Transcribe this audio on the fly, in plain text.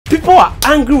people are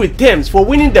angry with Tems for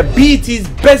winning the BET's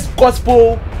Best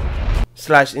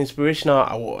Gospel/Inspirational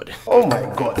Award. Oh my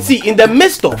god. See, in the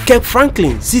midst of Kirk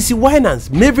Franklin, CeCe Winans,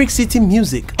 Maverick City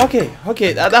Music. Okay,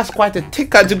 that's quite a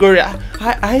thick category.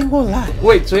 I ain't gonna lie.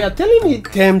 Wait, so you're telling me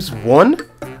Tems won?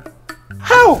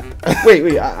 How?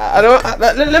 wait, I don't.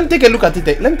 Let me take a look at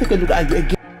it. Let me take a look at it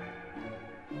again.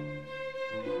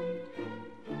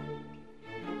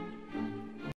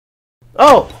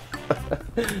 Oh.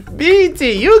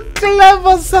 BT, you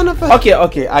clever son of a... Okay,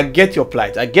 I get your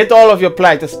plight. I get all of your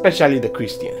plight, especially the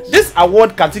Christians. This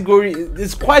award category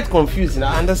is quite confusing,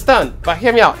 I understand. But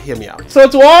hear me out. So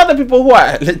to all the people who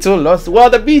are a little lost, well,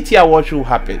 the BT award show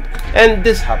happened. And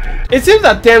this happened. It seems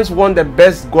that Tems won the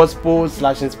Best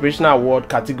Gospel/Inspirational Award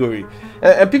category.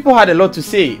 And people had a lot to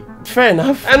say. Fair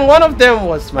enough. And one of them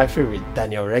was my favorite,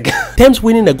 Daniel Rega. Tems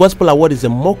winning the gospel award is a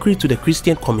mockery to the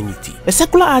Christian community. A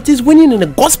secular artist winning in the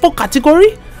gospel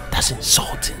category? That's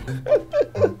insulting.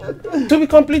 To be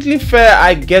completely fair,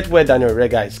 I get where Daniel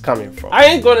Rega is coming from. I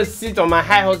ain't gonna sit on my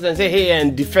high horse and say, hey,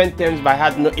 and defend Tems by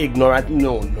heart, no ignorant.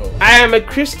 No. I am a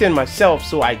Christian myself,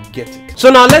 so I get it.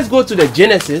 So now let's go to the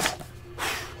genesis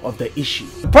of the issue.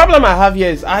 The problem I have here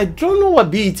is I don't know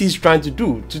what BET is trying to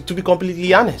do, to be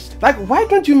completely honest. Like, why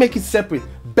don't you make it separate?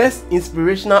 Best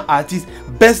Inspirational Artist,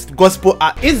 Best Gospel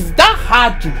Artist. Is that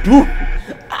hard to do?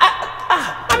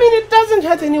 I mean, it doesn't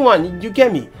hurt anyone, you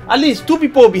get me? At least 2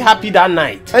 people will be happy that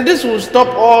night. And this will stop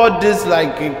all this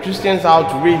like Christians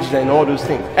outraged and all those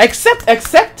things.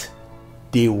 Except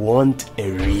they want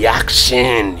a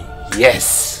reaction.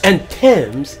 Yes. And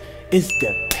Tems is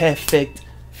the perfect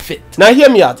fit. Now hear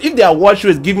me out. If the award show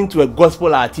is given to a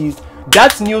gospel artist,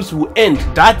 that news will end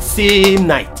that same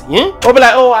night. Yeah? Or be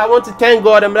like, oh, I want to thank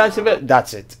God, and that's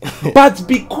it. But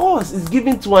because it's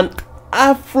given to an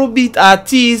Afrobeat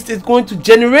artist, it's going to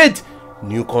generate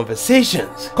new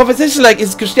conversations. Conversations like,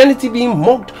 is Christianity being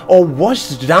mocked or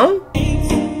washed down?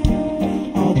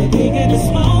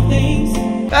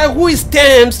 Who is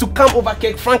Tems to come over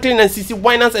Kirk Franklin and CeCe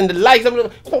Winans and the likes?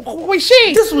 Who is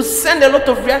she? This will send a lot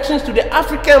of reactions to the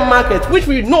African market, which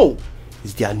we know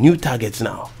is their new targets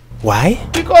now. Why?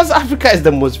 Because Africa is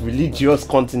the most religious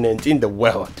continent in the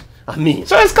world. I mean,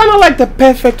 so it's kind of like the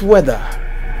perfect weather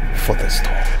for the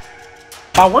storm.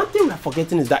 But one thing we're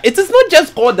forgetting is that it is not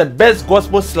just called the Best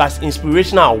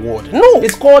Gospel/Inspirational Award. No,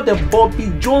 it's called the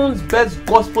Bobby Jones Best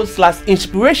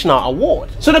Gospel/Inspirational Award.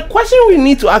 So the question we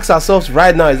need to ask ourselves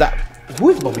right now is that, who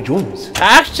is Bobby Jones?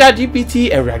 I asked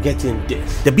ChatGPT and we are getting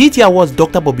this. The BET Awards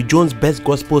Dr. Bobby Jones Best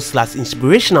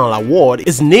Gospel/Inspirational Award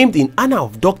is named in honor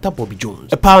of Dr. Bobby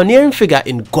Jones, a pioneering figure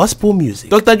in gospel music.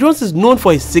 Dr. Jones is known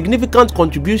for his significant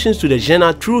contributions to the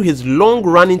genre through his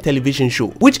long-running television show,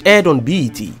 which aired on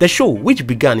BET. The show, which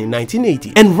began in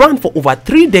 1980 and ran for over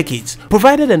 3 decades,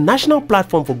 provided a national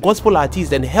platform for gospel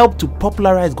artists and helped to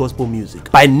popularize gospel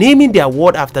music. By naming the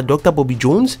award after Dr. Bobby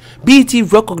Jones, BET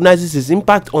recognizes his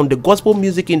impact on the gospel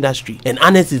music industry and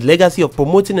honors his legacy of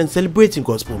promoting and celebrating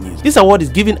gospel music. This award is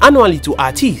given annually to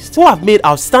artists who have made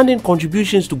outstanding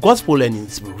contributions to gospel and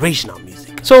inspirational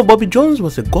music. So Bobby Jones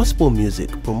was a gospel music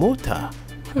promoter.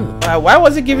 Why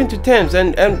was it given to Tems,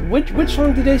 and which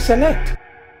song did they select?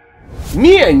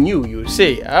 Me and you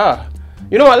say,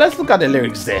 you know what, let's look at the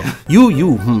lyrics then.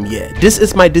 Yeah. This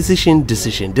is my decision.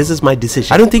 This is my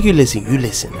decision. I don't think you listen.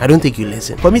 I don't think you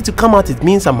listen. For me to come out, it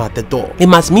means I'm at the door. It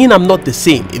must mean I'm not the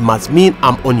same. It must mean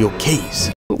I'm on your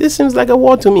case. This seems like a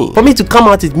war to me. For me to come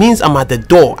out, it means I'm at the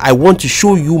door. I want to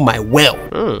show you my well.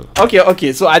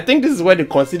 Okay, so I think this is where they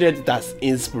considered it as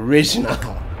inspirational.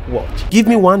 What? Give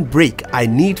me one break. I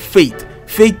need faith.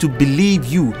 Faith to believe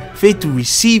you, faith to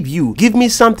receive you. Give me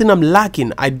something I'm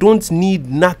lacking. I don't need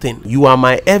nothing. You are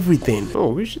my everything.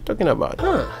 Oh, what is she talking about?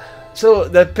 So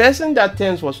the person that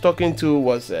Tems was talking to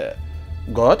was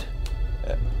God,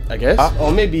 I guess,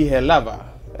 or maybe her lover,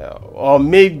 or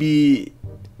maybe.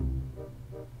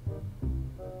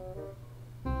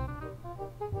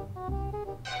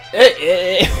 I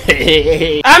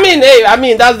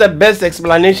mean, that's the best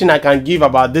explanation I can give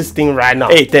about this thing right now.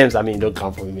 Hey, Tems, I mean, don't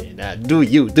come for me. Do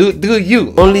you.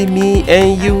 Only me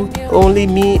and you, only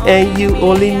me and you,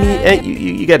 only me and you.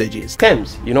 You get the gist.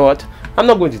 Tems, you know what? I'm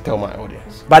not going to tell my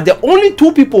audience. But the only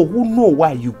 2 people who know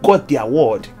why you got the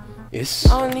award is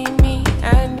only me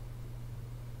and.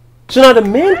 So now the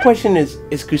main question is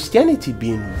Christianity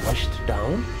being washed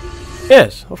down?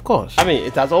 Yes, of course. I mean,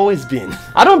 it has always been.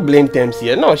 I don't blame Tems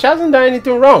here. No, she hasn't done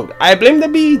anything wrong. I blame the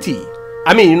BET.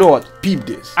 I mean, you know what? Peep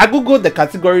this. I googled the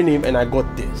category name and I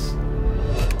got this.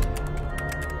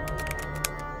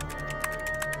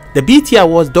 The BET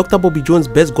Awards Dr. Bobby Jones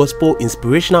Best Gospel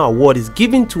Inspirational Award is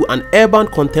given to an urban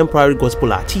contemporary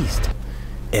gospel artist.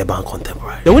 urban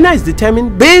contemporary. The winner is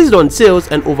determined based on sales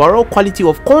and overall quality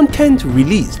of content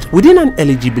released within an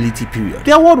eligibility period.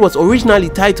 The award was originally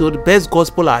titled Best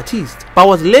Gospel Artist, but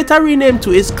was later renamed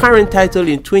to its current title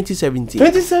in 2017.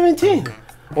 2017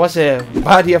 was a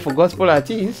bad year for gospel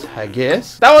artists, I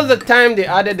guess. That was the time they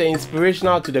added the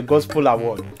inspirational to the gospel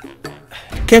award.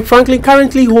 Kirk Franklin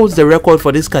currently holds the record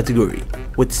for this category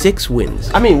with 6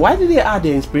 wins. I mean, why did they add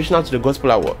the inspirational to the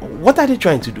gospel award? What are they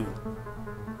trying to do?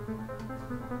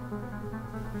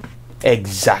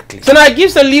 Exactly. So now it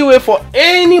gives a leeway for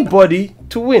anybody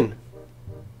to win.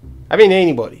 I mean,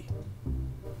 anybody.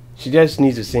 She just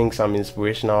needs to sing some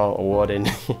inspirational award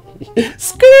and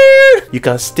you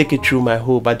can stick it through my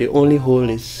hole, but the only hole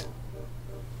is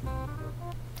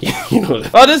you know.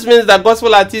 All this means that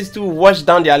gospel artists too wash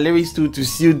down their lyrics too to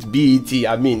suit BET.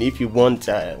 I mean, if you want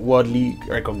worldly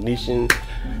recognition,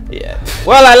 yeah.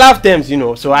 Well, I love Tems, you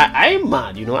know, so I'm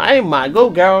mad, you know. I'm mad. Go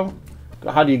girl.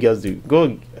 How do you girls do?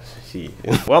 Go.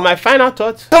 Well, my final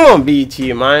thoughts. Come on, BET,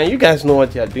 man. You guys know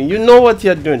what you're doing. You know what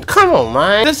you're doing. Come on,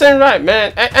 man. This ain't right,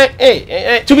 man.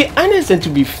 Hey. To be honest and to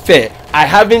be fair, I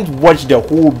haven't watched the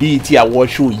whole BET award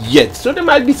show yet, so there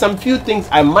might be some few things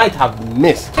I might have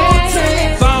missed.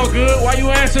 Sound good. Why you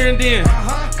answering then?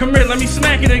 Come here, let me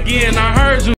smack it again. I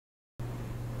heard you.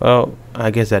 Well,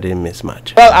 I guess I didn't miss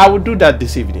much. Well, I will do that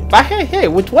this evening. But hey,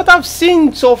 with what I've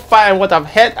seen so far and what I've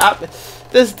heard up,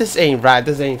 this ain't right.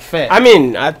 This ain't fair. I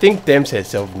mean, I think Tems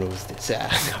herself knows this.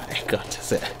 I got to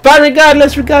say. But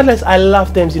regardless, I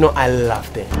love Tems. You know, I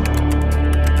love them.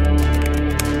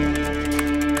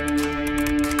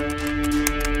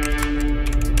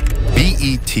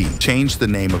 BET changed the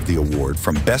name of the award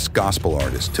from Best Gospel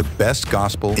Artist to Best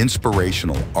Gospel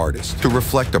Inspirational Artist to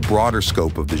reflect a broader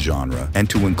scope of the genre and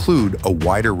to include a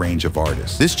wider range of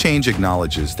artists. This change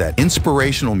acknowledges that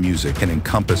inspirational music can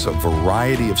encompass a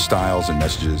variety of styles and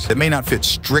messages that may not fit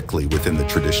strictly within the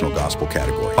traditional gospel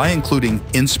category. By including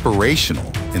inspirational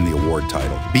in the award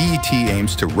title, BET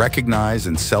aims to recognize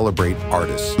and celebrate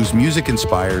artists whose music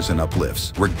inspires and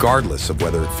uplifts, regardless of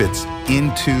whether it fits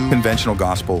into conventional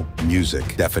gospel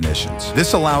music definitions.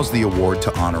 This allows the award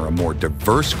to honor a more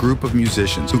diverse group of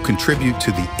musicians who contribute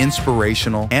to the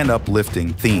inspirational and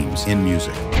uplifting themes in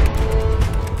music.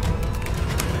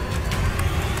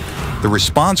 The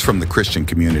response from the Christian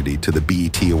community to the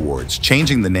BET Awards,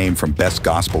 changing the name from Best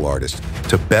Gospel Artist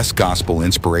to Best Gospel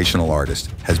Inspirational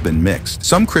Artist, has been mixed.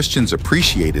 Some Christians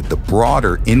appreciated the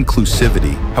broader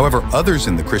inclusivity. However, others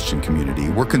in the Christian community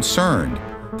were concerned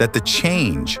that the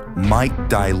change might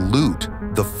dilute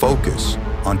the focus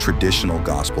on traditional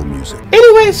gospel music.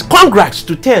 Anyways, congrats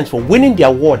to Tems for winning the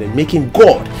award and making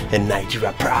God and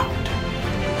Nigeria proud.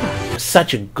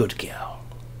 Such a good girl.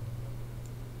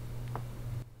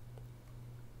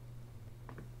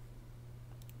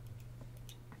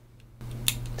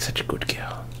 Such a good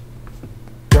girl.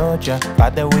 Georgia, by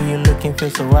the way you're looking, feel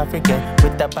so African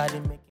with that body.